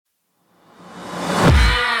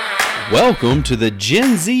Welcome to the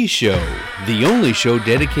Gen Z Show, the only show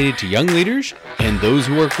dedicated to young leaders and those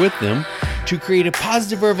who work with them to create a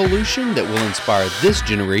positive revolution that will inspire this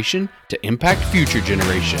generation to impact future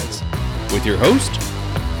generations. With your host,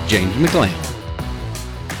 James McLam.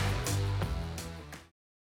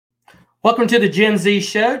 Welcome to the Gen Z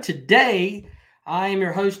Show. Today, I am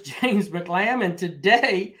your host, James McLam, and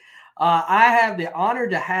today I have the honor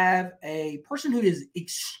to have a person who is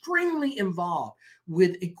extremely involved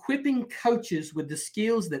with equipping coaches with the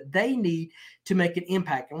skills that they need to make an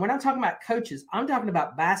impact. And when I'm talking about coaches, I'm talking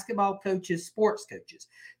about basketball coaches, sports coaches,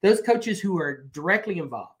 those coaches who are directly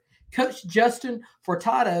involved. Coach Justin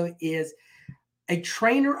Furtado is a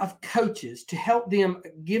trainer of coaches to help them,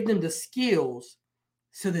 give them the skills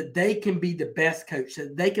so that they can be the best coach, so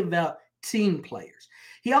that they can develop team players.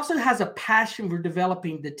 He also has a passion for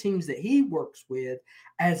developing the teams that he works with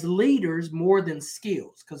as leaders more than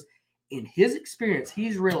skills, because in his experience,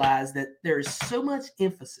 he's realized that there is so much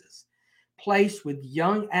emphasis placed with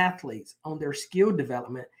young athletes on their skill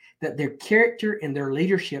development that their character and their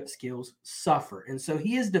leadership skills suffer. And so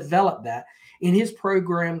he has developed that in his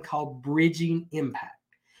program called Bridging Impact.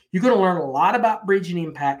 You're going to learn a lot about Bridging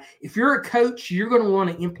Impact. If you're a coach, you're going to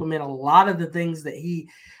want to implement a lot of the things that he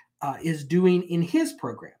is doing in his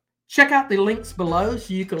program. Check out the links below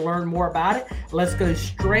so you can learn more about it. Let's go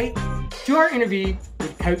straight to our interview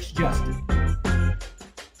with Coach Justin.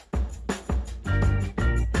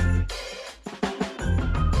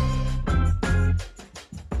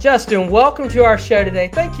 Justin, welcome to our show today.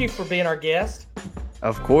 Thank you for being our guest.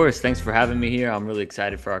 Of course. Thanks for having me here. I'm really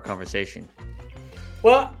excited for our conversation.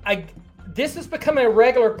 Well, this is becoming a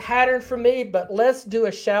regular pattern for me, but let's do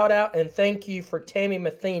a shout out and thank you for Tammy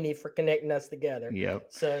Matheny for connecting us together.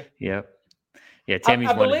 Yep. Yeah, Tammy's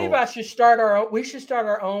I believe wonderful. we should start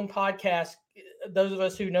our own podcast. Those of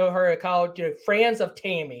us who know her are called, Friends of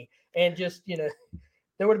Tammy, and just,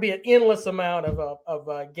 there would be an endless amount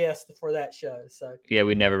of guests for that show. So yeah,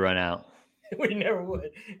 we never run out. We never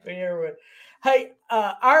would. Hey,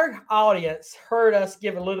 our audience heard us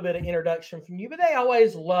give a little bit of introduction from you, but they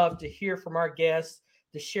always love to hear from our guests,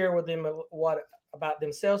 to share with them about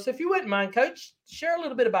themselves. So if you wouldn't mind, Coach, share a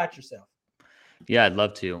little bit about yourself. Yeah, I'd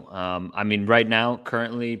love to. Right now,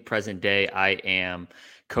 currently, present day, I am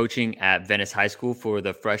coaching at Venice High School for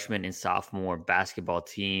the freshman and sophomore basketball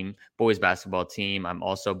team, boys basketball team. I'm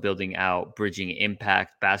also building out Bridging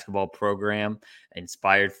Impact basketball program,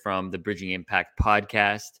 inspired from the Bridging Impact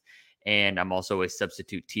podcast. And I'm also a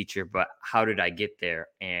substitute teacher. But how did I get there?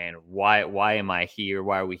 And why am I here?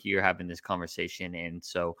 Why are we here having this conversation? And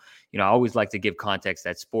so, I always like to give context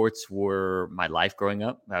that sports were my life growing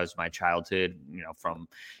up. That was my childhood, from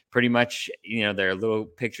pretty much, there are little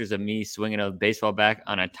pictures of me swinging a baseball bat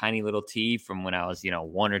on a tiny little tee from when I was,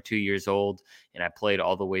 1 or 2 years old. And I played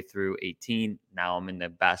all the way through 18. Now I'm in the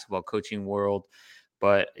basketball coaching world.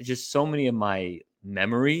 But just so many of my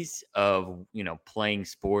memories of, playing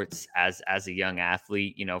sports as a young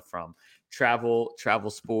athlete, from travel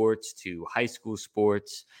sports to high school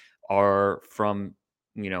sports are from,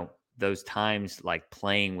 those times like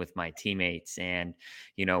playing with my teammates and,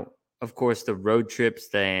 of course the road trips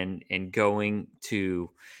then and going to,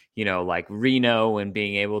 like Reno and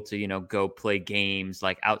being able to, go play games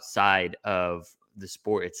like outside of the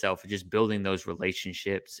sport itself, just building those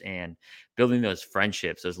relationships and building those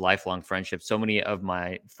friendships, those lifelong friendships. So many of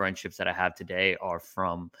my friendships that I have today are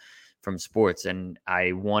from sports. And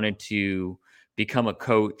I wanted to become a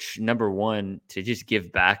coach, number one, to just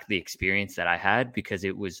give back the experience that I had, because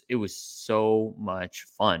it was so much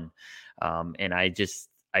fun. And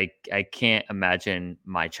I can't imagine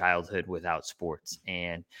my childhood without sports.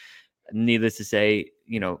 And needless to say,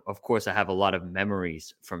 of course, I have a lot of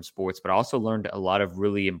memories from sports, but I also learned a lot of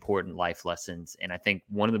really important life lessons. And I think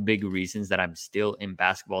one of the big reasons that I'm still in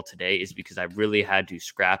basketball today is because I really had to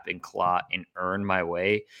scrap and claw and earn my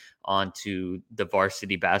way onto the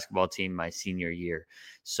varsity basketball team my senior year.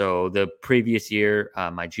 So the previous year,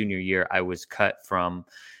 my junior year, I was cut from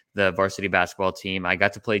the varsity basketball team. I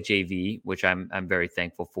got to play JV, which I'm very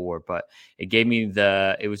thankful for, but it gave me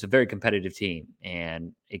it was a very competitive team,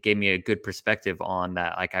 and it gave me a good perspective on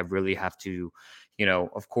that. Like I really have to,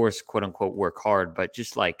 of course, quote unquote, work hard, but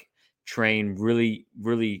just like train really,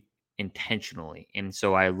 really intentionally. And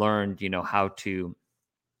so I learned, how to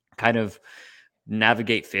kind of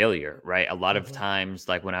navigate failure, right? A lot of times,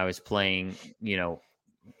 like when I was playing,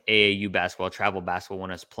 AAU basketball, travel basketball,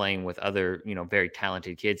 when I was playing with other, very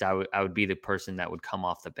talented kids, I would be the person that would come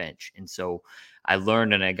off the bench. And so I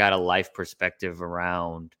learned and I got a life perspective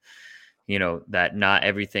around, that not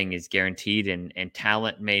everything is guaranteed and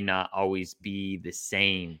talent may not always be the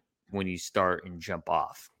same when you start and jump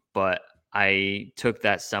off. But I took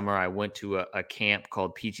that summer, I went to a camp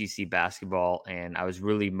called PGC basketball, and I was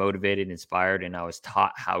really motivated, inspired, and I was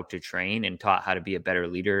taught how to train and taught how to be a better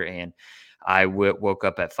leader. And I woke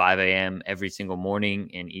up at 5 a.m. every single morning,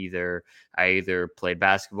 and I either played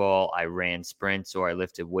basketball, I ran sprints, or I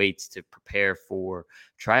lifted weights to prepare for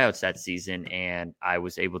tryouts that season. And I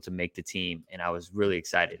was able to make the team, and I was really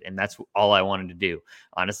excited. And that's all I wanted to do,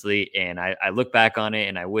 honestly. And I look back on it,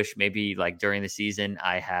 and I wish maybe like during the season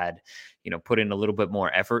I had, put in a little bit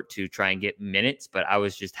more effort to try and get minutes, but I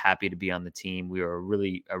was just happy to be on the team. We were a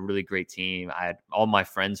really great team. I had all my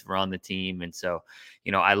friends were on the team. And so,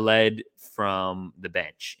 I led from the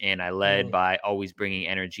bench, and I led by always bringing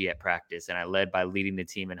energy at practice, and I led by leading the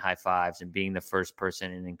team in high fives and being the first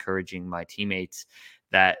person and encouraging my teammates.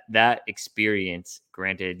 That experience,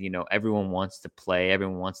 granted, everyone wants to play,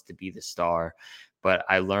 everyone wants to be the star, but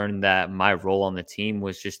I learned that my role on the team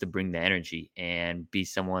was just to bring the energy and be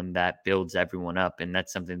someone that builds everyone up. And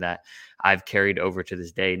that's something that I've carried over to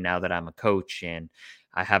this day now that I'm a coach, and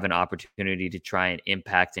I have an opportunity to try and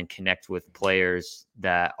impact and connect with players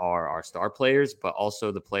that are our star players, but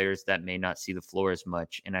also the players that may not see the floor as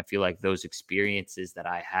much. And I feel like those experiences that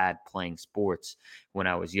I had playing sports when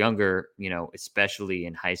I was younger, especially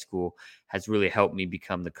in high school, has really helped me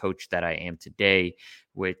become the coach that I am today,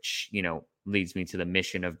 which, leads me to the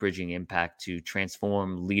mission of bridging impact to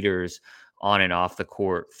transform leaders on and off the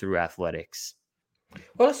court through athletics.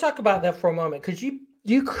 Well, let's talk about that for a moment, because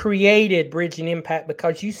you created Bridging Impact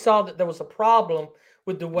because you saw that there was a problem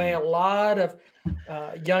with the way a lot of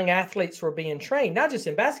young athletes were being trained, not just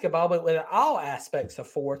in basketball, but with all aspects of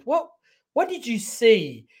sports. What did you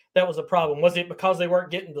see that was a problem? Was it because they weren't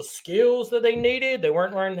getting the skills that they needed? They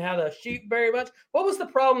weren't learning how to shoot very much? What was the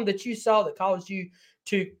problem that you saw that caused you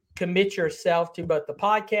to commit yourself to both the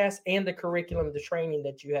podcast and the curriculum, the training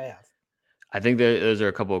that you have? I think those are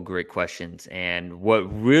a couple of great questions. And what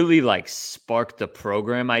really sparked the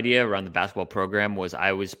program idea around the basketball program was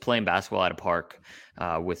I was playing basketball at a park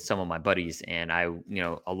with some of my buddies. And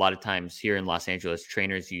a lot of times here in Los Angeles,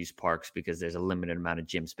 trainers use parks because there's a limited amount of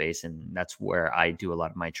gym space. And that's where I do a lot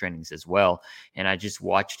of my trainings as well. And I just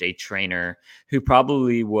watched a trainer who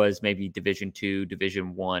probably was maybe Division II,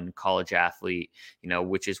 Division I college athlete,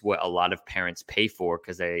 which is what a lot of parents pay for,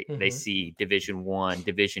 because they see Division I,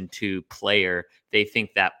 Division II player. They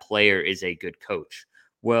think that player is a good coach.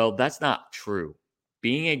 Well, that's not true.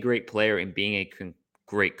 Being a great player and being a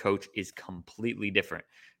great coach is completely different.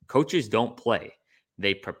 Coaches don't play.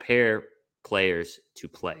 They prepare players to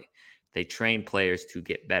play. They train players to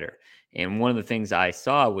get better. And one of the things I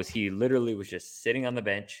saw was he literally was just sitting on the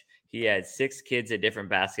bench. He had 6 kids at different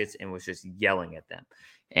baskets and was just yelling at them.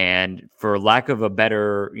 And for lack of a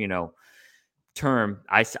better, term,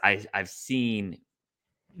 I've seen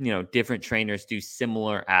different trainers do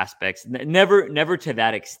similar aspects, never to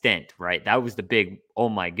that extent, right? That was the big, oh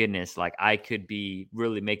my goodness, I could be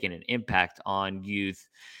really making an impact on youth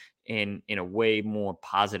in a way more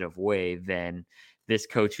positive way than this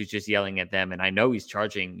coach who's just yelling at them. And I know he's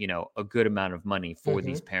charging, a good amount of money for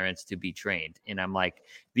these parents to be trained. And I'm like,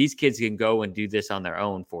 these kids can go and do this on their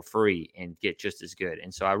own for free and get just as good.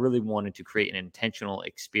 And so I really wanted to create an intentional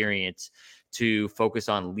experience to focus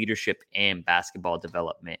on leadership and basketball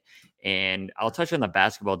development. And I'll touch on the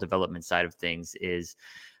basketball development side of things. Is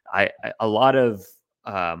a lot of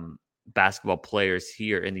basketball players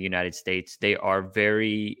here in the United States, they're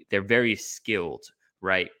very skilled,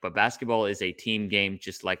 right? But basketball is a team game,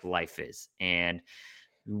 just like life is. And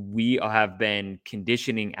we have been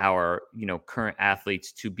conditioning our, current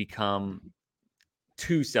athletes to become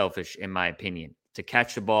too selfish, in my opinion, to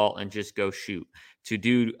catch the ball and just go shoot, to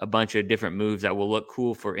do a bunch of different moves that will look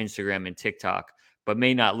cool for Instagram and TikTok, but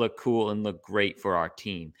may not look cool and look great for our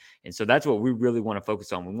team. And so that's what we really want to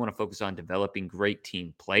focus on. We want to focus on developing great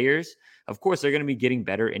team players. Of course, they're going to be getting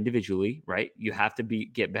better individually, right? You have to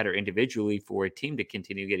get better individually for a team to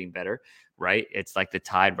continue getting better, right? It's like the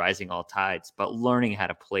tide rising all tides, but learning how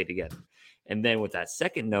to play together. And then with that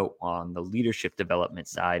second note on the leadership development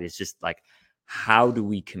side is just how do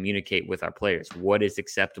we communicate with our players? What is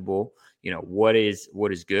acceptable? What is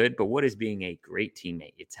good, but what is being a great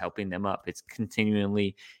teammate? It's helping them up. It's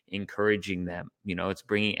continually encouraging them. It's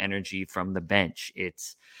bringing energy from the bench.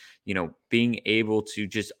 It's, being able to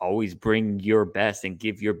just always bring your best and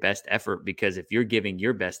give your best effort, because if you're giving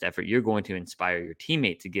your best effort, you're going to inspire your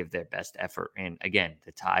teammate to give their best effort. And again,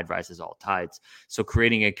 the tide rises all tides. So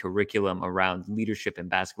creating a curriculum around leadership and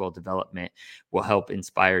basketball development will help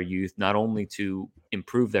inspire youth, not only to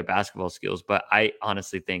improve their basketball skills, but I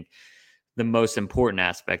honestly think the most important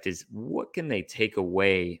aspect is what can they take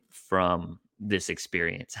away from this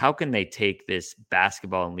experience? How can they take this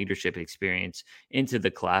basketball and leadership experience into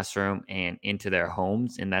the classroom and into their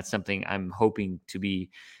homes? And that's something I'm hoping to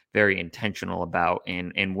be very intentional about.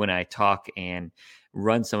 And when I talk and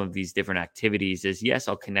run some of these different activities is, yes,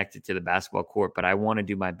 I'll connect it to the basketball court, but I want to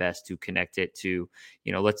do my best to connect it to,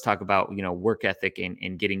 let's talk about, work ethic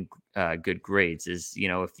and getting good grades is,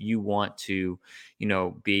 if you want to,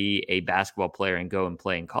 be a basketball player and go and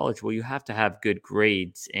play in college, well, you have to have good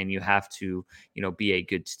grades and you have to, be a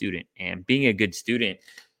good student, and being a good student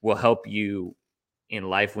will help you in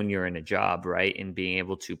life when you're in a job, right? And being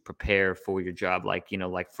able to prepare for your job. Like,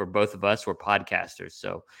 like for both of us, we're podcasters.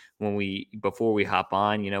 So before we hop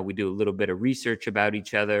on, we do a little bit of research about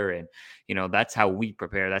each other, and, that's how we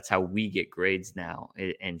prepare. That's how we get grades now,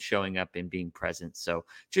 and showing up and being present. So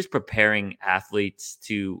just preparing athletes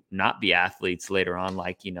to not be athletes later on.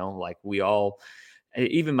 Like, like we all,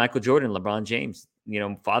 even Michael Jordan, LeBron James,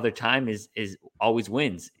 father time is always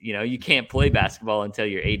wins. You can't play basketball until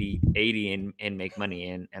you're 80 and make money.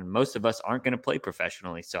 And most of us aren't going to play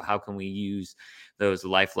professionally. So how can we use those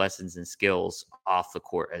life lessons and skills off the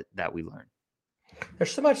court that we learn?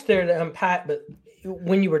 There's so much there to unpack, but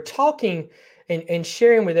when you were talking and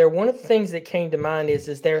sharing with there, one of the things that came to mind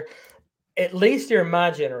is there, at least during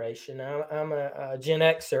my generation, I'm a Gen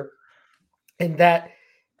Xer, and that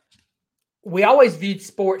we always viewed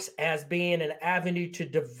sports as being an avenue to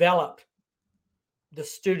develop the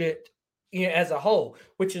student, as a whole,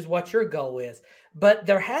 which is what your goal is. But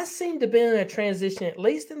there has seemed to be a transition, at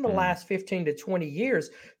least in the last 15 to 20 years,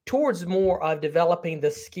 towards more of developing the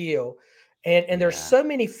skill. And there's so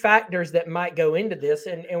many factors that might go into this,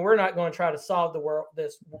 and we're not going to try to solve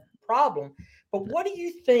this problem. But what do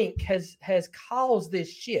you think has caused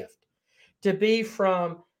this shift to be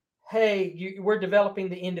from, hey, we're developing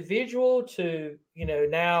the individual to,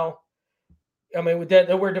 now, I mean,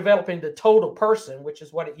 we're developing the total person, which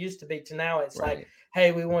is what it used to be, to now it's right. Like,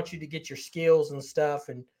 hey, we want you to get your skills and stuff,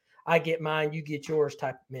 and I get mine, you get yours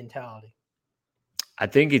type of mentality. I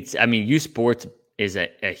think youth sports is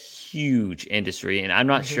a huge industry, and I'm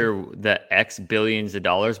not sure the X billions of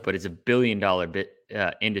dollars, but it's $1 billion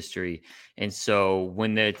industry. And so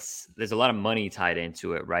when there's a lot of money tied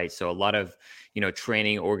into it, right? So a lot of,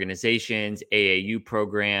 training organizations, AAU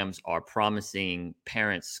programs are promising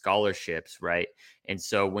parents scholarships, right? And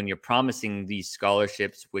so when you're promising these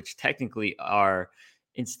scholarships, which technically are,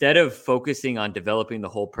 instead of focusing on developing the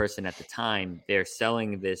whole person at the time, they're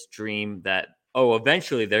selling this dream that,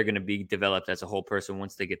 eventually they're going to be developed as a whole person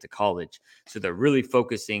once they get to college. So they're really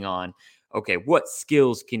focusing on, okay, what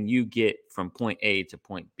skills can you get from point A to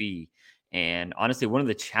point B? And honestly, one of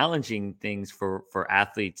the challenging things for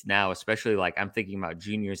athletes now, especially like I'm thinking about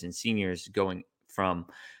juniors and seniors going from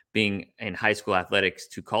being in high school athletics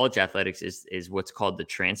to college athletics, is what's called the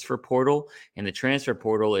transfer portal. And the transfer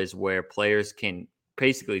portal is where players can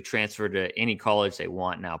basically transfer to any college they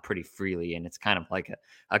want now pretty freely. And it's kind of like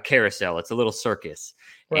a carousel. It's a little circus.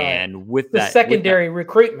 Right. And with the secondary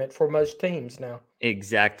recruitment for most teams now.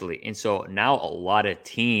 Exactly. And so now a lot of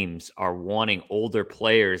teams are wanting older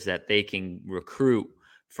players that they can recruit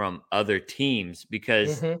from other teams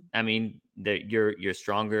because, you're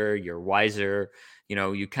stronger, you're wiser,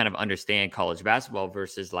 you kind of understand college basketball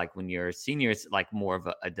versus like when you're a senior, it's like more of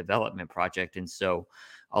a development project. And so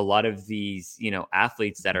a lot of these,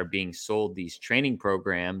 athletes that are being sold these training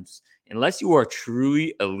programs, unless you are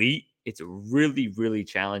truly elite, it's really, really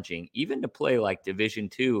challenging, even to play like Division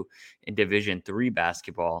II and Division III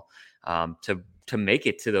basketball, to make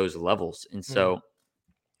it to those levels. And so,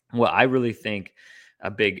 what I really think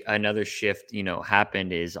another shift,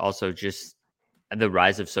 happened is also just the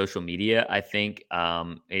rise of social media. I think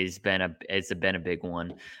it's been a big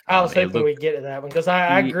one. I was hoping we'd get to that one because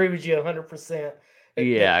I agree with you 100%.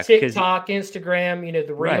 Yeah, TikTok, Instagram,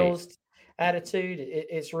 the Reels attitude.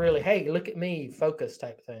 It's really, hey, look at me, focus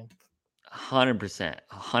type thing.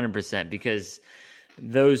 100%, because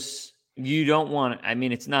those, you don't want,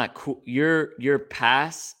 it's not cool. Your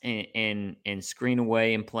pass and screen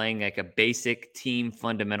away and playing like a basic team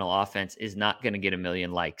fundamental offense is not going to get 1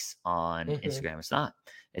 million likes on Instagram.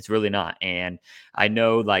 It's really not. And I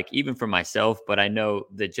know, like, even for myself, but I know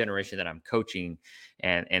the generation that I'm coaching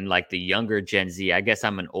and like the younger Gen Z, I guess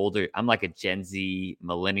I'm like a Gen Z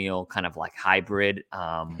millennial kind of like hybrid.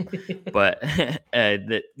 But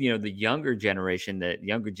the younger generation, the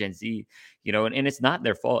younger Gen Z, and it's not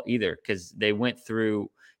their fault either, because they went through,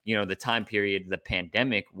 the time period, the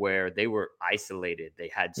pandemic, where they were isolated. They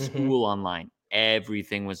had school online.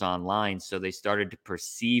 Everything was online. So they started to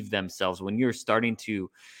perceive themselves. When you're starting to,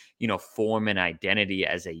 form an identity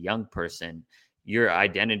as a young person, your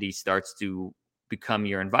identity starts to become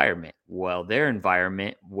your environment. Well, their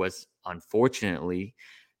environment was unfortunately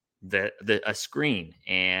a screen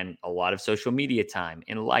and a lot of social media time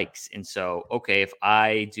and likes. And so, okay, if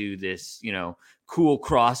I do this, cool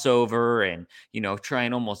crossover and, try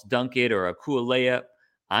and almost dunk it or a cool layup,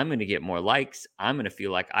 I'm going to get more likes. I'm going to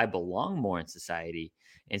feel like I belong more in society.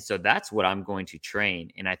 And so that's what I'm going to train.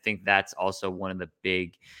 And I think that's also one of the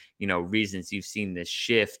big, reasons you've seen this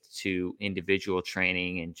shift to individual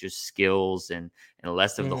training and just skills and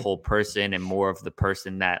less of the whole person and more of the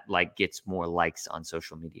person that like gets more likes on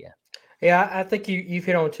social media. Yeah, I think you've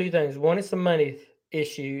hit on two things. One is the money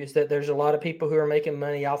issue, is that there's a lot of people who are making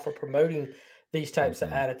money off of promoting these types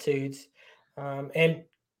of attitudes. And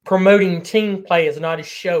promoting team play is not as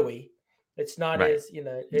showy. It's not Right. as,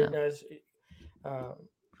 as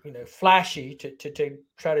flashy to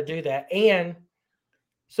try to do that. And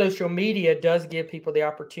social media does give people the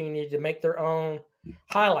opportunity to make their own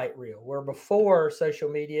highlight reel, where before social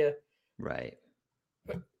media, right,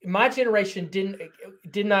 my generation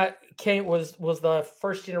was the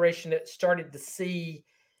first generation that started to see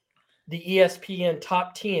the ESPN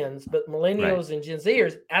top 10s, but millennials and Gen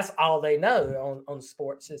Zers, that's all they know on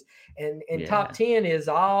sports and top 10 is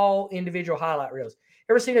all individual highlight reels.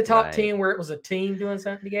 Ever seen a top 10 where it was a team doing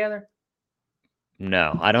something together?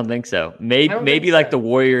 No, I don't think so. Maybe like the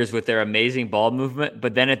Warriors with their amazing ball movement,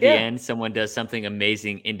 but then at the end, someone does something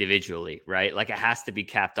amazing individually, right? Like it has to be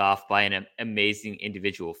capped off by an amazing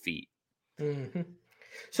individual feat. Mm-hmm.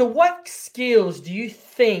 So what skills do you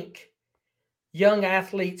think young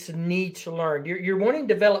athletes need to learn? You're wanting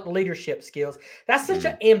to develop leadership skills. That's such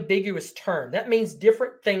an ambiguous term. That means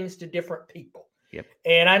different things to different people. Yep.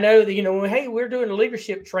 And I know that, hey, we're doing a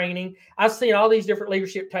leadership training. I've seen all these different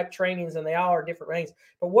leadership type trainings and they all are different things.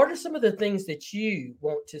 But what are some of the things that you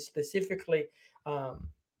want to specifically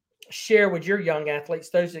share with your young athletes,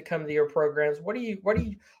 those that come to your programs? What are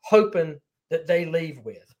you hoping that they leave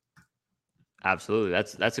with? Absolutely.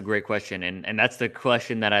 That's a great question. And that's the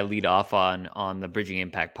question that I lead off on the Bridging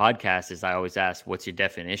Impact podcast is I always ask, what's your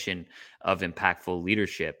definition of impactful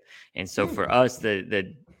leadership? And so for us,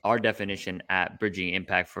 our definition at Bridging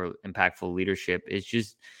Impact for impactful leadership is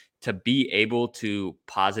just to be able to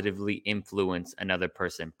positively influence another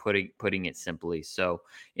person, putting it simply. So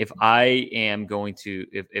if I am going to,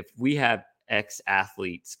 if we have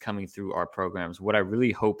ex-athletes coming through our programs, what I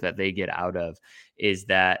really hope that they get out of is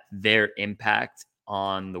that their impact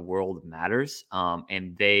on the world matters,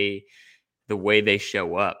 and the way they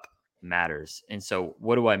show up matters. And so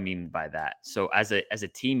what do I mean by that? So as a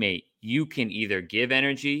teammate, you can either give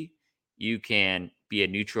energy, you can be a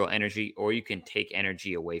neutral energy, or you can take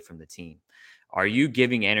energy away from the team. Are you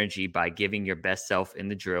giving energy by giving your best self in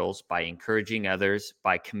the drills, by encouraging others,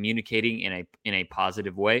 by communicating in a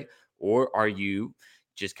positive way? Or are you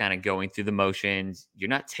just kind of going through the motions? You're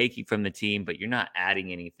not taking from the team, but you're not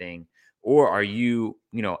adding anything. Or are you,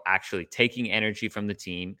 actually taking energy from the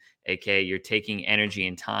team, aka you're taking energy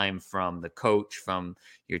and time from the coach, from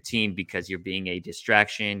your team, because you're being a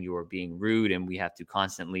distraction, you are being rude, and we have to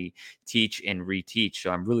constantly teach and reteach.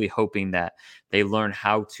 So I'm really hoping that they learn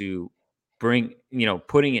how to bring,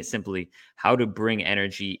 putting it simply, how to bring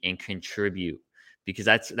energy and contribute. Because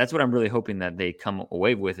that's what I'm really hoping that they come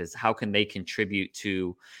away with is how can they contribute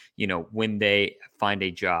to, when they find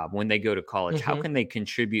a job, when they go to college, how can they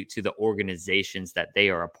contribute to the organizations that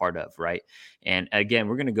they are a part of, right? And again,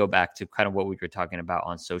 we're going to go back to kind of what we were talking about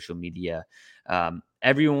on social media.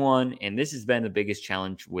 Everyone, and this has been the biggest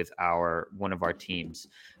challenge with one of our teams,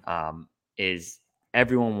 is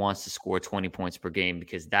everyone wants to score 20 points per game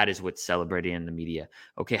because that is what's celebrated in the media.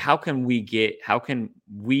 Okay, how can we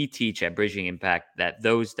teach at Bridging Impact that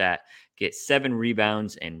those that get 7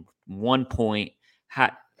 rebounds and 1 point,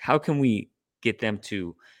 how can we get them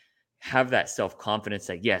to have that self-confidence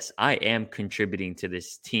that, yes, I am contributing to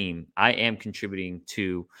this team. I am contributing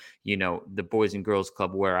to, the Boys and Girls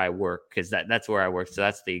Club where I work, because that's where I work. So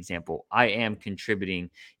that's the example. I am contributing,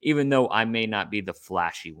 even though I may not be the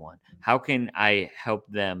flashy one. How can I help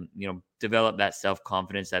them, develop that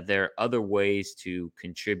self-confidence that there are other ways to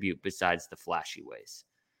contribute besides the flashy ways?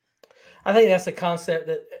 I think that's a concept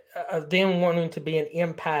that of them wanting to be an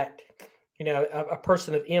impact, a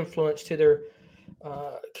person of influence to their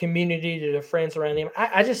community, to their friends around them.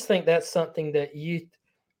 I just think that's something that youth,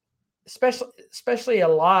 especially a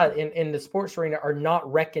lot in the sports arena, are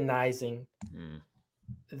not recognizing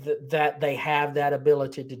that they have that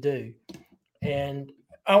ability to do, and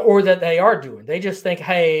or that they are doing. They just think,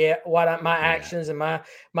 hey, my actions and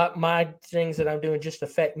my things that I'm doing just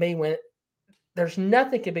affect me, when there's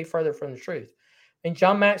nothing could be further from the truth. And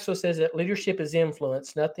John Maxwell says that leadership is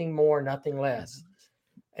influence, nothing more, nothing less.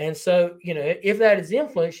 And so, if that is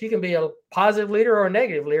influence, you can be a positive leader or a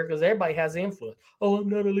negative leader because everybody has influence. Oh, I'm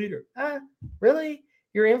not a leader. Really?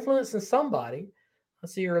 You're influencing somebody.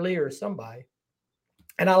 Let's see, you're a leader of somebody.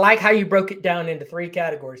 And I like how you broke it down into 3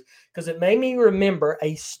 categories because it made me remember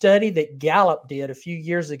a study that Gallup did a few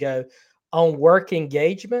years ago on work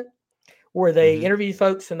engagement, where they interviewed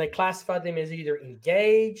folks and they classified them as either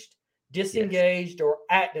engaged, disengaged, or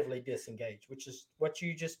actively disengaged, which is what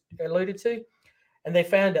you just alluded to. And they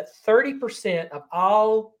found that 30% of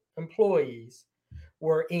all employees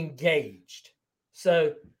were engaged.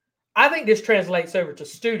 So I think this translates over to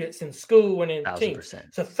students in school and in 1,000%. teams.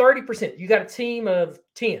 So 30%, you got a team of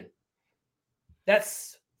 10.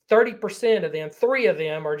 That's 30% of them. 3 of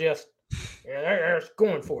them are just, they're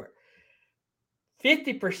going for it.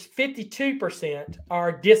 52%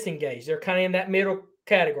 are disengaged. They're kind of in that middle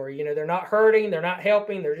category. They're not hurting, they're not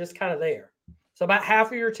helping, they're just kind of there. So about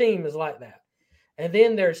half of your team is like that. And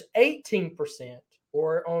then there's 18%,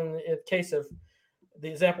 or in the case of the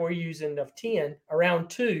example we're using of 10, around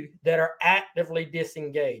 2 that are actively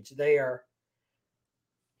disengaged. They are,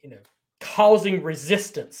 causing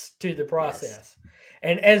resistance to the process. Yes.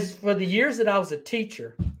 And as for the years that I was a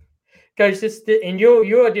teacher, Coach, and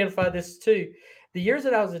you identify this too, the years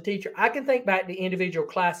that I was a teacher, I can think back to individual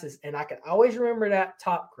classes, and I can always remember that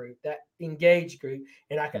top group, that engaged group,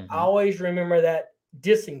 and I can always remember that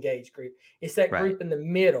disengaged group. It's that group in the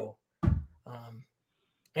middle.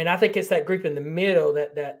 And I think it's that group in the middle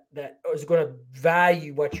that is going to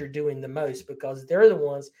value what you're doing the most, because they're the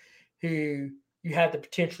ones who you have the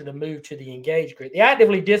potential to move to the engaged group. The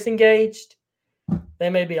actively disengaged, they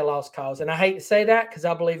may be a lost cause. And I hate to say that because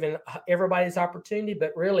I believe in everybody's opportunity,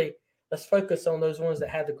 but really let's focus on those ones that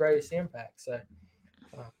have the greatest impact. So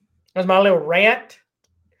that's my little rant.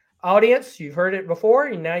 Audience, you've heard it before,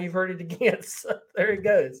 and now you've heard it again. So there it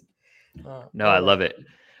goes. I love it.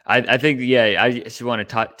 I think, I just want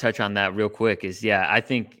to touch on that real quick I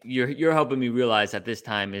think you're helping me realize at this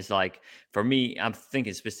time is like, for me, I'm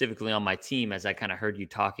thinking specifically on my team, as I kind of heard you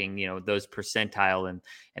talking, those percentile,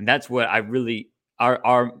 and that's what I really,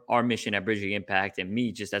 our mission at Bridging Impact, and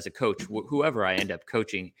me just as a coach, whoever I end up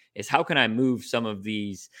coaching, is how can I move some of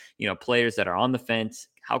these, players that are on the fence?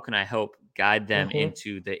 How can I help guide them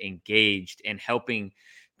into the engaged and helping?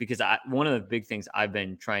 Because one of the big things I've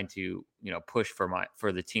been trying to, push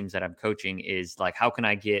for the teams that I'm coaching is like, how can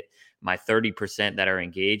I get my 30% that are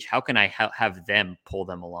engaged? How can I have them pull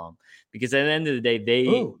them along? Because at the end of the day,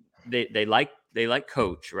 they like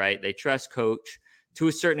coach, right? They trust coach to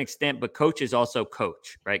a certain extent, but coach is also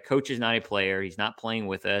coach, right? Coach is not a player. He's not playing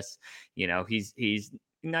with us. He's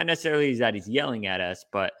not necessarily that he's yelling at us,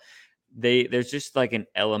 but there's just like an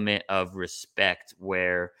element of respect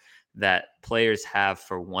where that players have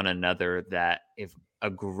for one another, that if a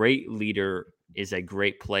great leader is a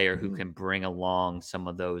great player who can bring along some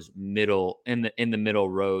of those middle in the middle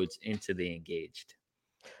roads into the engaged.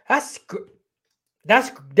 That's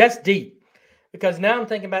deep, because now I'm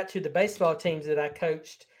thinking back to the baseball teams that I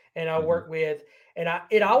coached and I worked with, and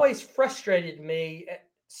it always frustrated me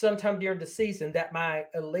sometime during the season that my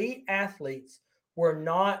elite athletes were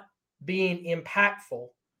not being impactful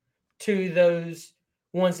to those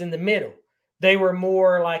ones in the middle. They were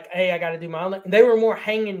more like, hey, I got to do my own. They were more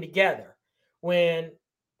hanging together. When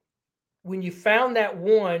you found that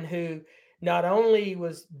one who not only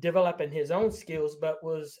was developing his own skills, but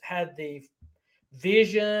had the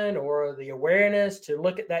vision or the awareness to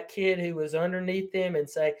look at that kid who was underneath them and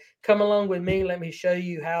say, come along with me, let me show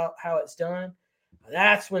you how it's done.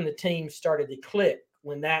 That's when the team started to click,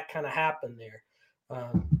 when that kind of happened there.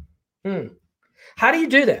 How do you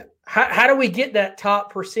do that? How do we get that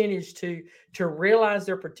top percentage to realize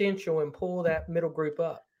their potential and pull that middle group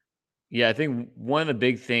up? Yeah, I think one of the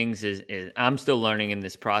big things is I'm still learning in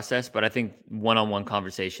this process, but I think one-on-one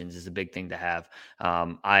conversations is a big thing to have.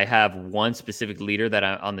 I have one specific leader that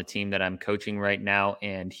I'm on the team that I'm coaching right now,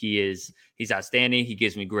 and he's outstanding. He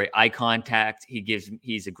gives me great eye contact.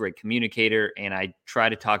 He's a great communicator, and I try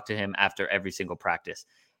to talk to him after every single practice.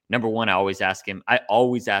 Number one, I always ask him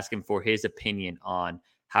for his opinion on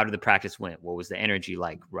how did the practice went? What was the energy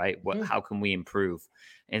like, right? How can we improve?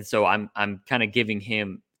 And so I'm kind of giving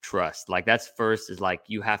him trust. Like, that's first, is like,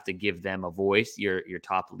 you have to give them a voice, your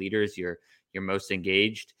top leaders, your most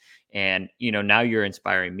engaged. And, now you're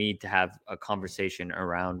inspiring me to have a conversation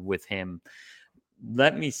around with him.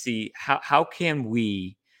 Let me see, how can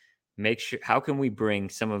we bring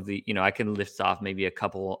some of the, I can list off maybe a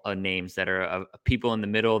couple of names that are people in the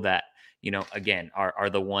middle that, again, are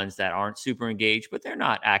the ones that aren't super engaged, but they're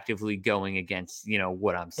not actively going against,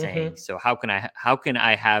 what I'm saying. So how can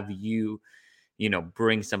I have you,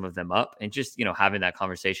 bring some of them up and just, having that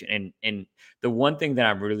conversation. And the one thing that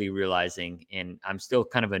I'm really realizing, and I'm still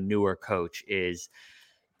kind of a newer coach, is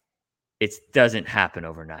it doesn't happen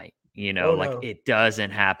overnight. Oh Like no. it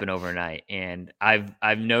doesn't happen overnight. And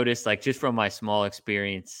I've noticed, like, just from my small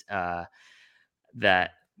experience,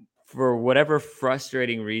 that for whatever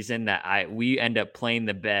frustrating reason that we end up playing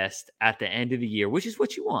the best at the end of the year, which is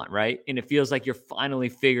what you want, right? And it feels like you're finally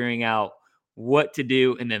figuring out what to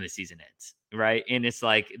do, and then the season ends, right? And it's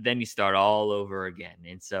like then you start all over again.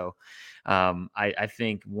 And so I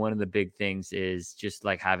think one of the big things is just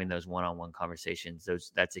like having those one-on-one conversations.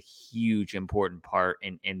 That's a huge important part,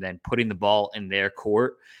 and then putting the ball in their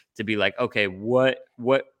court to be like, okay, what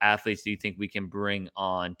athletes do you think we can bring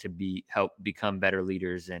on to help become better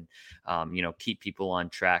leaders and keep people on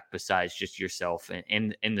track besides just yourself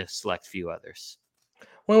and the select few others.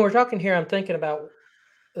 When we're talking here, I'm thinking about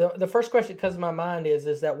the first question that comes to my mind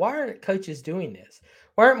is that why aren't coaches doing this?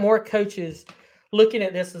 Why aren't more coaches looking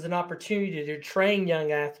at this as an opportunity to train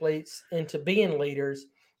young athletes into being leaders,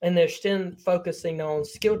 and they're still focusing on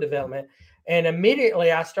skill development? And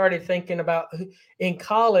immediately I started thinking about in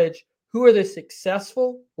college, who are the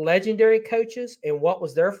successful legendary coaches and what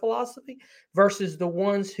was their philosophy versus the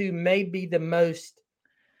ones who may be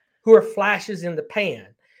who are flashes in the pan,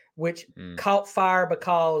 which caught fire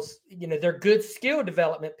because they're good skill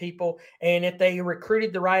development people, and if they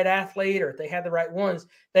recruited the right athlete or if they had the right ones,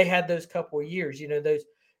 they had those couple of years. Those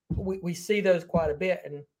we see those quite a bit,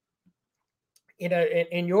 and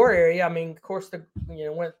in your area, I mean, of course,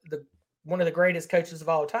 one of the greatest coaches of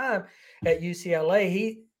all time at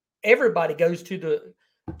UCLA, everybody goes to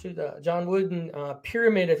the John Wooden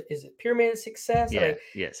pyramid of success? Yeah, I mean,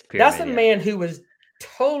 yes, that's a man who was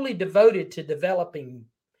totally devoted to developing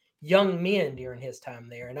young men during his time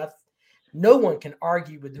there, and no one can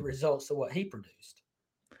argue with the results of what he produced.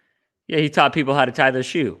 Yeah, he taught people how to tie their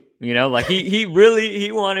shoe. Like he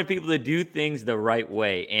really wanted people to do things the right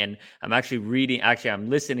way. And I'm I'm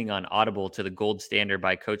listening on Audible to The Gold Standard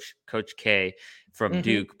by Coach K from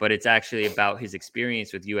Duke, but it's actually about his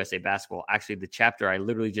experience with USA Basketball. Actually, the chapter I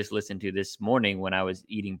literally just listened to this morning when I was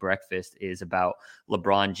eating breakfast is about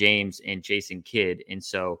LeBron James and Jason Kidd. And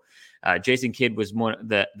so Jason Kidd was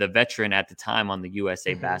the veteran at the time on the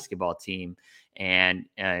USA basketball team. And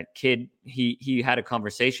Kidd, he had a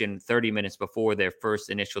conversation 30 minutes before their first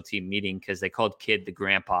initial team meeting, because they called Kidd the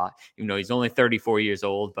grandpa, even though he's only 34 years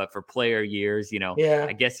old. But for player years, yeah.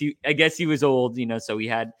 I guess he was old, so he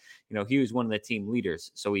had, he was one of the team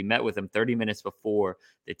leaders. So we met with him 30 minutes before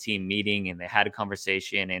the team meeting, and they had a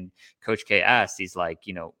conversation. And Coach K asked, he's like,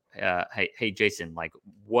 hey, Jason, like,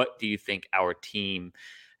 what do you think our team,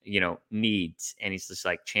 needs? And he's just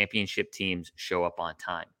like, championship teams show up on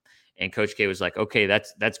time. And Coach K was like, okay,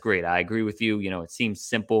 that's great. I agree with you. It seems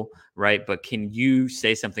simple, right? But can you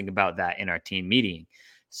say something about that in our team meeting?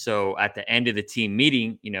 So at the end of the team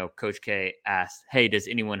meeting, Coach K asked, hey, does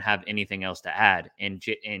anyone have anything else to add? And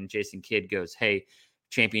Jason Kidd goes, hey,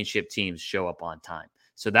 championship teams show up on time.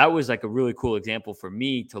 So that was like a really cool example for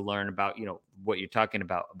me to learn about, what you're talking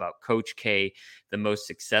about Coach K. The most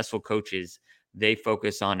successful coaches, they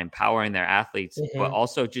focus on empowering their athletes, but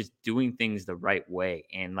also just doing things the right way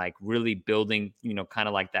and like really building, kind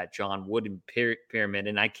of like that John Wooden pyramid.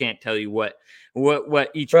 And I can't tell you what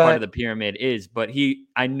each part of the pyramid is, but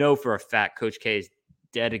I know for a fact Coach K is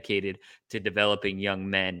dedicated to developing young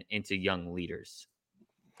men into young leaders.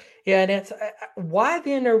 Yeah, and it's why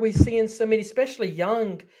then are we seeing so many, especially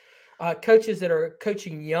young coaches that are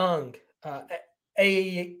coaching young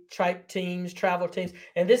A type teams, travel teams,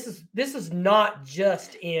 and this is not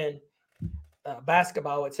just in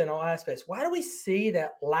basketball; it's in all aspects. Why do we see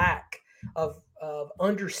that lack of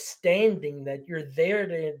understanding that you're there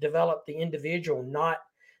to develop the individual, not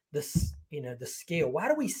the skill? Why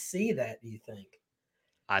do we see that? Do you think?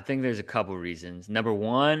 I think there's a couple reasons. Number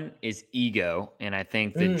one is ego, and I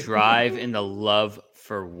think the drive and the love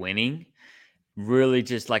for winning really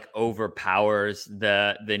just like overpowers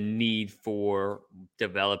the need for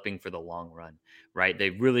developing for the long run, right?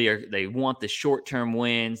 They want the short-term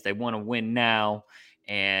wins. They want to win now.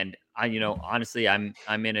 And honestly, I'm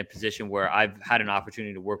in a position where I've had an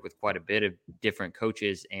opportunity to work with quite a bit of different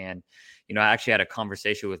coaches. And, I actually had a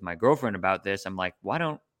conversation with my girlfriend about this. I'm like, why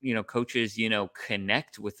don't, coaches,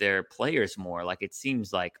 connect with their players more? Like, it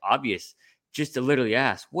seems like obvious just to literally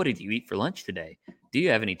ask, what did you eat for lunch today? Do you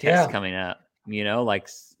have any tests coming up? Like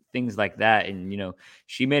things like that. And,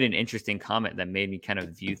 she made an interesting comment that made me kind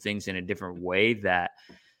of view things in a different way, that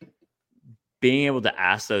being able to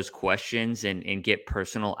ask those questions and get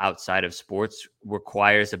personal outside of sports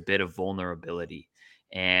requires a bit of vulnerability.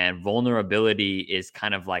 And vulnerability is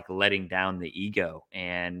kind of like letting down the ego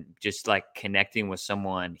and just like connecting with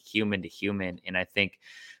someone human to human. And I think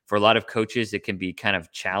for a lot of coaches, it can be kind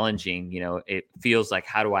of challenging. It feels like,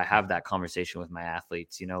 how do I have that conversation with my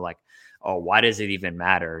athletes? Like, oh, why does it even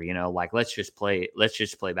matter? Like, let's just play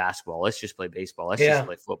basketball. Let's just play baseball. Let's just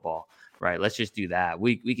play football, right? Let's just do that.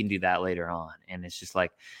 We can do that later on. And it's just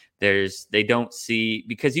like, they don't see,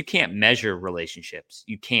 because you can't measure relationships.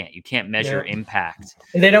 You can't measure impact.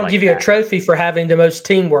 And they don't give you a trophy for having the most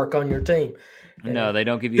teamwork on your team. No, they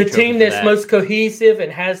don't give you the team that's most cohesive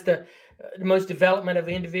and has the most development of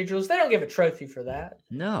individuals. They don't give a trophy for that.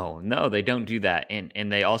 No, they don't do that.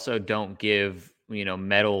 And they also don't give,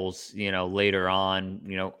 medals, later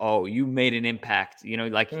on, oh, you made an impact,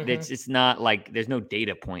 like it's not like there's no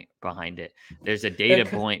data point behind it. There's a data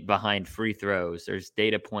point behind free throws. There's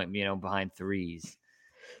data point, behind threes.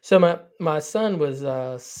 So my son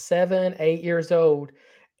was 7, 8 years old,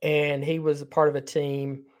 and he was a part of a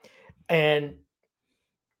team, and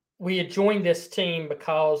we had joined this team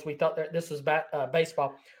because we thought that this was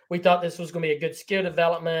baseball. We thought this was going to be a good skill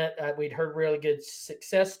development. We'd heard really good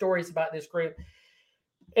success stories about this group.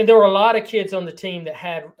 And there were a lot of kids on the team that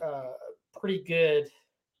had pretty good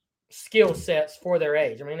skill sets for their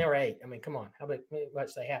age. I mean, they were 8. I mean, come on, how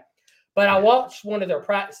much they have. But I watched one of their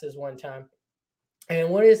practices one time, and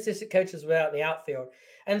one of the assistant coaches was out in the outfield,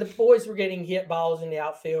 and the boys were getting hit balls in the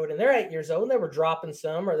outfield, and they're 8 years old, and they were dropping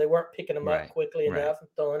some, or they weren't picking them up quickly enough and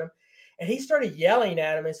throwing them. And he started yelling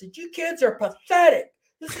at them and said, "You kids are pathetic.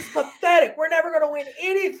 This is pathetic. We're never going to win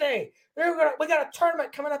anything. We got a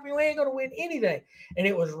tournament coming up, and we ain't going to win anything." And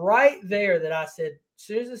it was right there that I said, as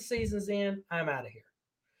soon as the season's in, I'm out of here.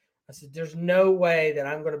 I said, there's no way that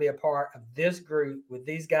I'm going to be a part of this group with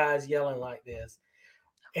these guys yelling like this.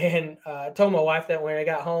 And I told my wife that when I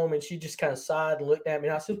got home, and she just kind of sighed and looked at me.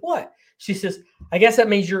 And I said, "What?" She says, "I guess that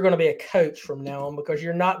means you're going to be a coach from now on, because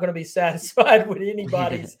you're not going to be satisfied with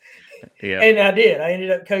anybody's." And I did. I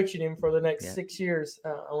ended up coaching him for the next 6 years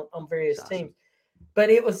on various teams. But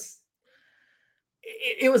it was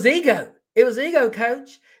ego. It was ego,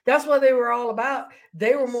 Coach. That's what they were all about.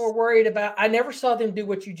 They were more worried about, I never saw them do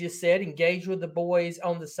what you just said, engage with the boys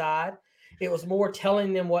on the side. It was more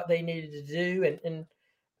telling them what they needed to do.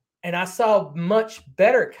 And I saw much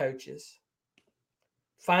better coaches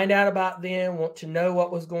find out about them, want to know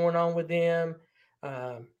what was going on with them.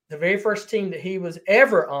 The very first team that he was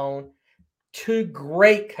ever on, 2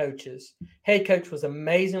 great coaches. Head coach was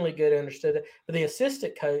amazingly good, understood it. But the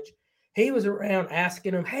assistant coach, he was around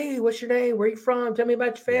asking them, "Hey, what's your name? Where are you from? Tell me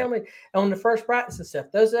about your family." On the first practice and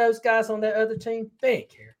stuff. Those guys on that other team, they didn't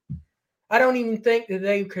care. I don't even think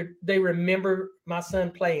that they remember my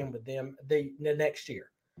son playing with them the next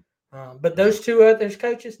year. But those 2 other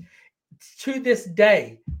coaches, to this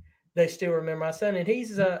day, they still remember my son. And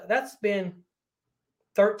he's that's been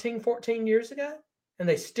 13, 14 years ago, and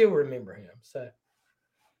they still remember him. So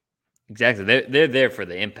exactly, they're there for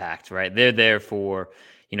the impact, right? They're there for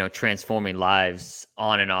transforming lives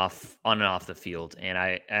on and off the field. And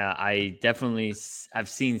I definitely I've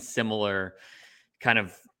seen similar kind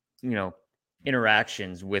of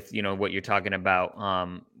interactions with what you're talking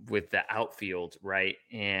about with the outfield, right?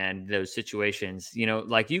 And those situations,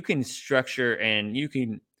 like you can structure and you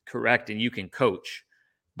can correct and you can coach,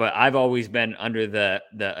 but I've always been under the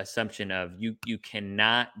assumption of you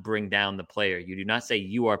cannot bring down the player. You do not say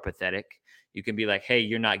you are pathetic. You can be like, "Hey,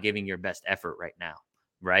 you're not giving your best effort right now."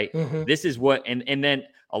 Right. This is what, and then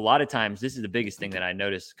a lot of times, this is the biggest thing that I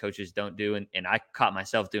noticed coaches don't do. And I caught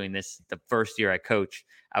myself doing this the first year I coached.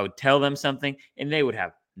 I would tell them something and they would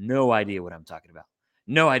have no idea what I'm talking about.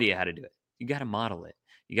 No idea how to do it. You got to model it.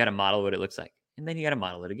 You got to model what it looks like. And then you got to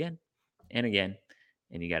model it again and again.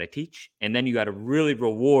 And you got to teach. And then you got to really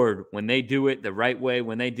reward when they do it the right way,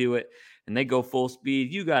 when they do it and they go full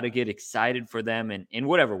speed. You got to get excited for them in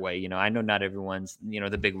whatever way. I know not everyone's,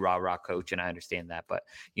 the big rah coach, and I understand that. But,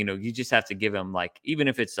 you just have to give them, like, even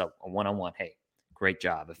if it's a one-on-one, "Hey, great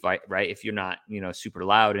job." If you're not, super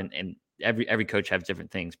loud, and every coach has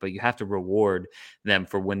different things, but you have to reward them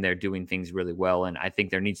for when they're doing things really well. And I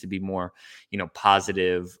think there needs to be more,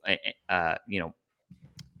 positive,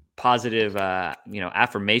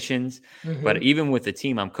 affirmations. But even with the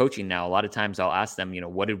team I'm coaching now, a lot of times I'll ask them,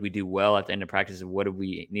 what did we do well at the end of practice, and what do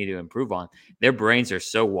we need to improve on? Their brains are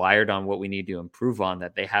so wired on what we need to improve on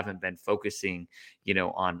that they haven't been focusing,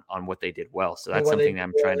 on what they did well. So that's something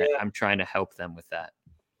I'm trying to help them with that.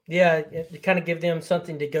 Yeah, to kind of give them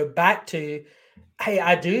something to go back to. Hey,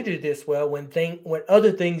 I do this well when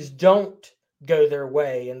other things don't go their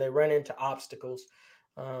way and they run into obstacles.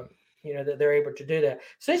 That they're able to do that.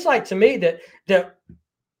 Seems like to me that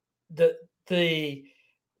the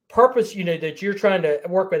purpose, that you're trying to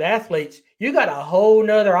work with athletes, you got a whole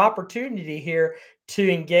nother opportunity here to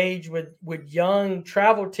engage with young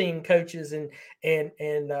travel team coaches and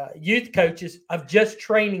youth coaches of just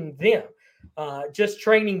training them, just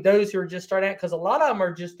training those who are just starting out, because a lot of them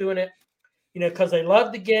are just doing it, because they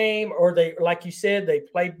love the game, or they, like you said, they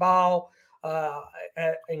played ball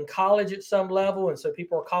in college at some level, and so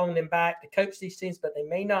people are calling them back to coach these teams, but they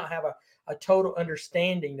may not have a total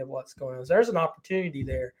understanding of what's going on. So there's an opportunity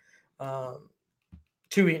there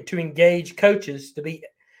to engage coaches to be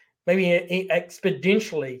maybe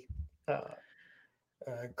exponentially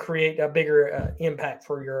create a bigger impact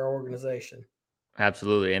for your organization.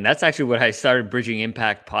 Absolutely. And that's actually what I started Bridging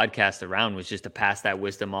Impact podcast around, was just to pass that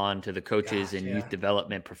wisdom on to the coaches and youth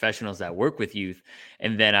development professionals that work with youth.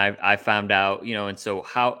 And then I found out, and so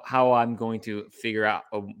how I'm going to figure out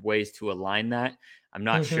ways to align that, I'm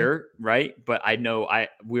not sure. Right. But I know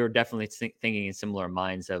we were definitely thinking in similar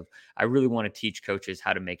minds of, I really want to teach coaches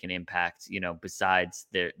how to make an impact, besides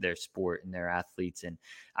their sport and their athletes. And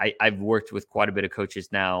I've worked with quite a bit of coaches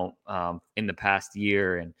now in the past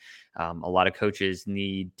year, and a lot of coaches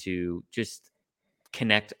need to just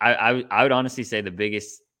connect. I would honestly say the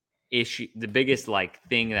biggest issue, the biggest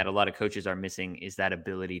thing that a lot of coaches are missing is that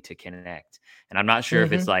ability to connect. And I'm not sure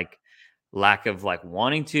if it's lack of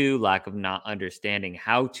wanting to, lack of not understanding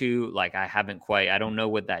how to, I don't know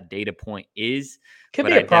what that data point is. Could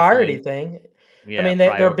be a priority thing. Yeah, I mean,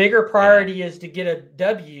 their bigger priority is to get a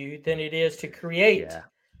W than it is to create,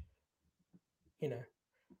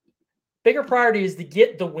 bigger priority is to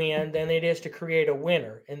get the win than it is to create a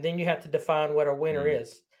winner. And then you have to define what a winner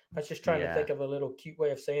is. I was just trying to think of a little cute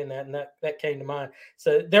way of saying that, and that came to mind.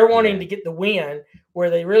 So they're wanting to get the win where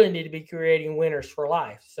they really need to be creating winners for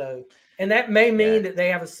life. So, and that may mean that they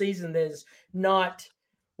have a season that is not,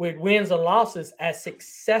 with wins and losses, as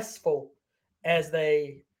successful as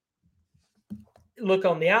they look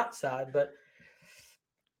on the outside. But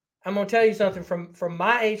I'm going to tell you something from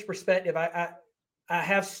my age perspective. I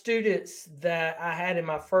have students that I had in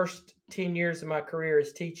my first 10 years of my career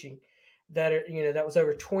as teaching that are, that was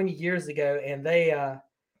over 20 years ago. And they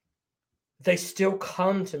still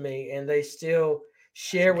come to me and they still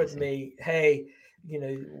share with me, hey,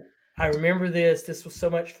 I remember this was so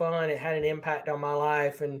much fun. It had an impact on my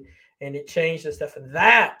life and it changed and stuff. And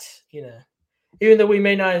that, even though we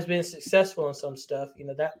may not have been successful in some stuff,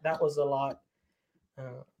 that was a lot.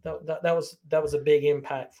 That was a big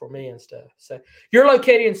impact for me and stuff. So you're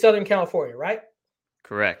located in Southern California, right?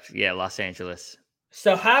 Correct. Yeah, Los Angeles.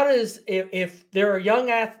 So how does, if there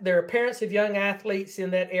are parents of young athletes in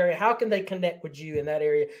that area, how can they connect with you in that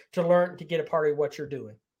area to learn, to get a part of what you're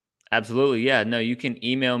doing? Absolutely. Yeah. No, you can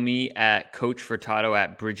email me at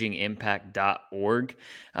coachfurtado@bridgingimpact.org.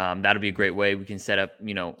 That'll be a great way. We can set up,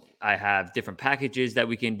 I have different packages that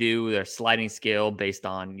we can do. They're sliding scale based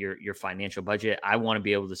on your financial budget. I want to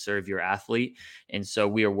be able to serve your athlete. And so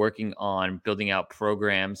we are working on building out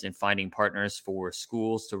programs and finding partners for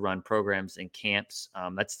schools to run programs and camps.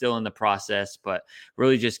 That's still in the process, but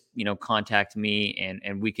really just, contact me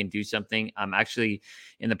and we can do something. I'm actually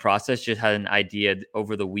in the process, just had an idea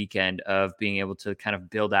over the weekend of being able to kind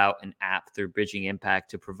of build out an app through Bridging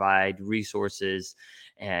Impact to provide resources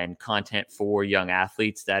and content for young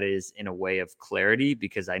athletes that is in a way of clarity,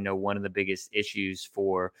 because I know one of the biggest issues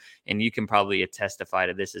and you can probably testify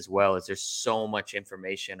to this as well, is there's so much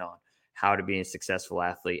information on how to be a successful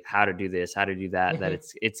athlete, how to do this, how to do that, that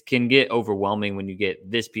it can get overwhelming when you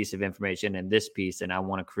get this piece of information and this piece. And I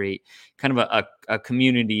want to create kind of a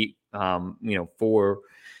community, for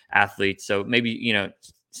athletes. So maybe,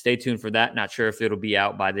 stay tuned for that. Not sure if it'll be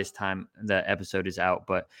out by this time the episode is out,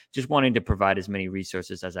 but just wanting to provide as many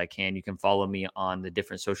resources as I can. You can follow me on the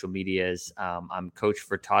different social medias. I'm Coach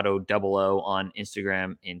Furtado 00 on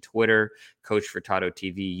Instagram and Twitter, Coach Furtado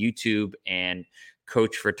TV, YouTube, and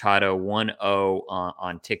Coach Furtado 10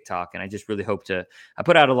 on TikTok. And I just really hope I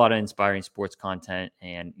put out a lot of inspiring sports content,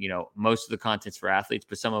 and, most of the content's for athletes,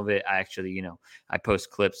 but some of it I actually, I post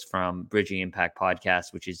clips from Bridging Impact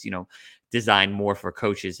podcast, which is, designed more for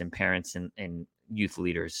coaches and parents and youth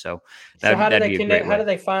leaders. So how do they connect? How do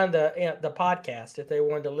they find the podcast if they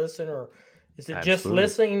wanted to listen, or is it just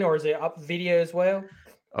listening, or is it up video as well?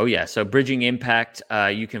 Oh yeah. So Bridging Impact,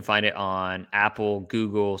 you can find it on Apple,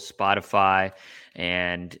 Google, Spotify,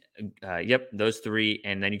 and those three.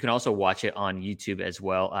 And then you can also watch it on YouTube as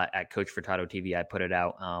well at Coach Furtado TV. I put it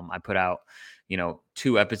out. I put out,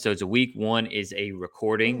 2 episodes a week. One is a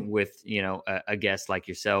recording with, a guest like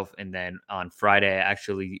yourself. And then on Friday,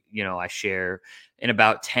 actually, I share in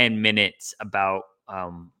about 10 minutes about,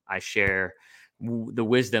 I share the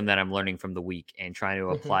wisdom that I'm learning from the week and trying to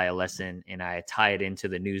apply a lesson, and I tie it into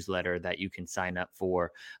the newsletter that you can sign up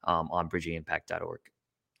for on bridgingimpact.org.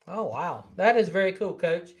 Oh, wow. That is very cool,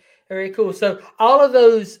 Coach. Very cool. So all of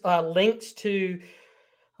those links to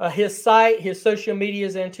his site, his social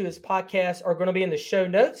medias, and to his podcast are going to be in the show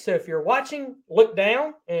notes. So if you're watching, look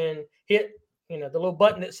down and hit the little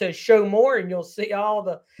button that says show more, and you'll see all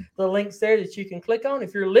the links there that you can click on.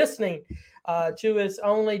 If you're listening to us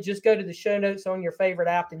only, just go to the show notes on your favorite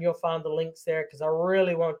app and you'll find the links there, because I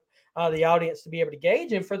really want the audience to be able to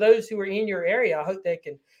gauge. And for those who are in your area, I hope they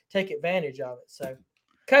can take advantage of it. So,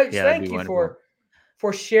 Coach, thank you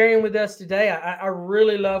for sharing with us today. I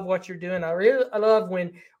really love what you're doing. I love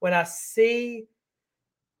when I see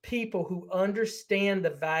people who understand the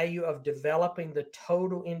value of developing the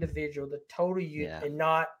total individual, the total youth, and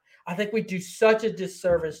not, I think we do such a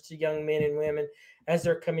disservice to young men and women as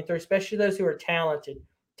they're coming through, especially those who are talented,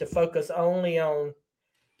 to focus only on,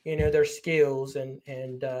 their skills. And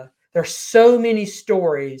there's so many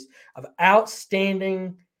stories of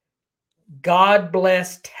outstanding,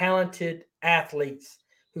 God-blessed, talented athletes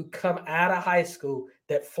who come out of high school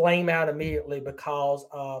that flame out immediately because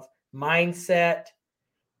of mindset,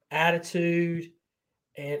 attitude,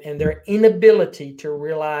 and their inability to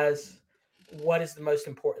realize what is the most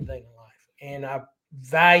important thing in life. And I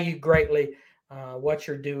value greatly what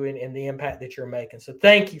you're doing and the impact that you're making. So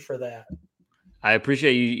thank you for that. I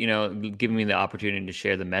appreciate you, giving me the opportunity to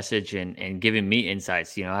share the message and giving me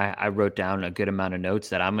insights. I wrote down a good amount of notes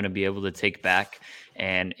that I'm going to be able to take back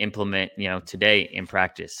and implement, today in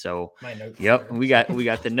practice. So, we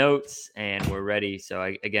got the notes and we're ready. So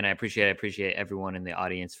I appreciate everyone in the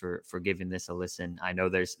audience for giving this a listen. I know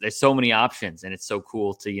there's so many options, and it's so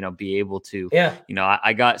cool to, be able to,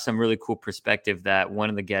 I got some really cool perspective that one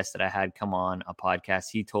of the guests that I had come on a podcast,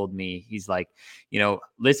 he told me, he's like,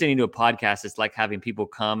 listening to a podcast is like having people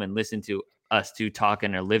come and listen to us to talk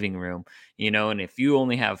in a living room, and if you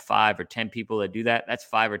only have 5 or 10 people that do that, that's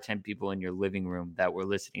 5 or 10 people in your living room that were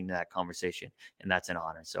listening to that conversation. And that's an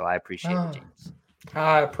honor. So I appreciate it, James.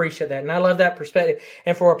 I appreciate that. And I love that perspective.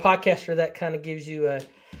 And for a podcaster, that kind of gives you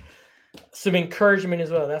some encouragement as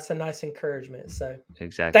well. That's a nice encouragement. So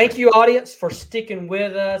exactly. Thank you, audience, for sticking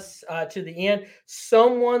with us to the end.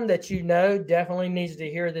 Someone that definitely needs to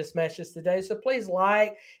hear this message today. So please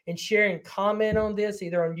like and share and comment on this,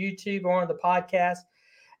 either on YouTube or on the podcast.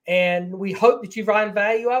 And we hope that you find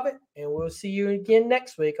value of it. And we'll see you again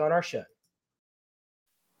next week on our show.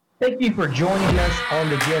 Thank you for joining us on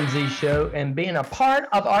the Gen Z Show and being a part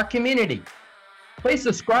of our community. Please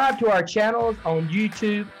subscribe to our channels on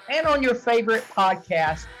YouTube and on your favorite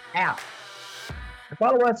podcast app. And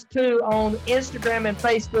follow us too on Instagram and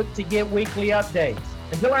Facebook to get weekly updates.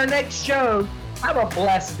 Until our next show, have a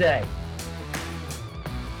blessed day.